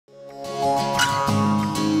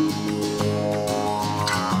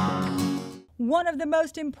One of the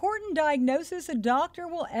most important diagnoses a doctor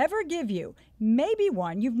will ever give you, maybe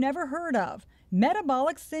one you've never heard of,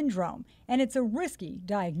 metabolic syndrome, and it's a risky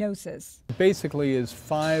diagnosis. Basically is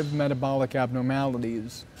 5 metabolic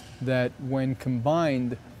abnormalities that, when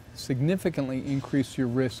combined, significantly increase your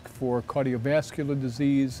risk for cardiovascular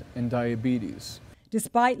disease and diabetes.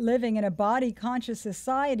 Despite living in a body-conscious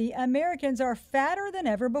society, Americans are fatter than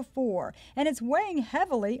ever before, and it's weighing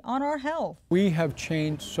heavily on our health. We have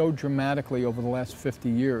changed so dramatically over the last 50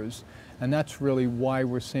 years, and that's really why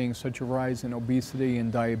we're seeing such a rise in obesity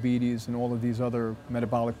and diabetes and all of these other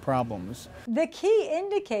metabolic problems. The key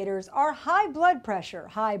indicators are high blood pressure,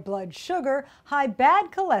 high blood sugar, high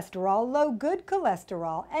bad cholesterol, low good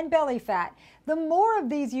cholesterol, and belly fat. The more of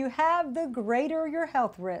these you have, the greater your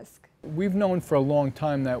health risk. We've known for a long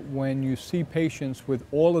time that when you see patients with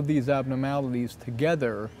all of these abnormalities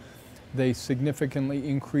together, they significantly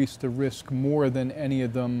increase the risk more than any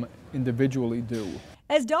of them individually do.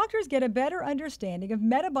 As doctors get a better understanding of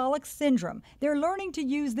metabolic syndrome, they're learning to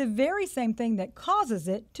use the very same thing that causes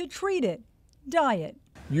it to treat it: diet.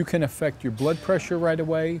 You can affect your blood pressure right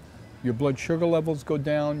away, your blood sugar levels go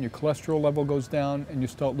down, your cholesterol level goes down, and you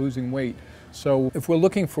start losing weight. So if we're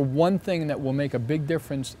looking for one thing that will make a big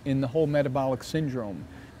difference in the whole metabolic syndrome,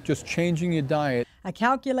 just changing your diet. A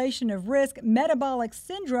calculation of risk, metabolic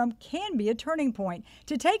syndrome can be a turning point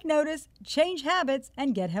to take notice, change habits,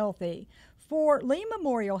 and get healthy. For Lee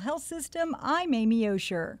Memorial Health System, I'm Amy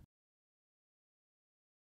Osher.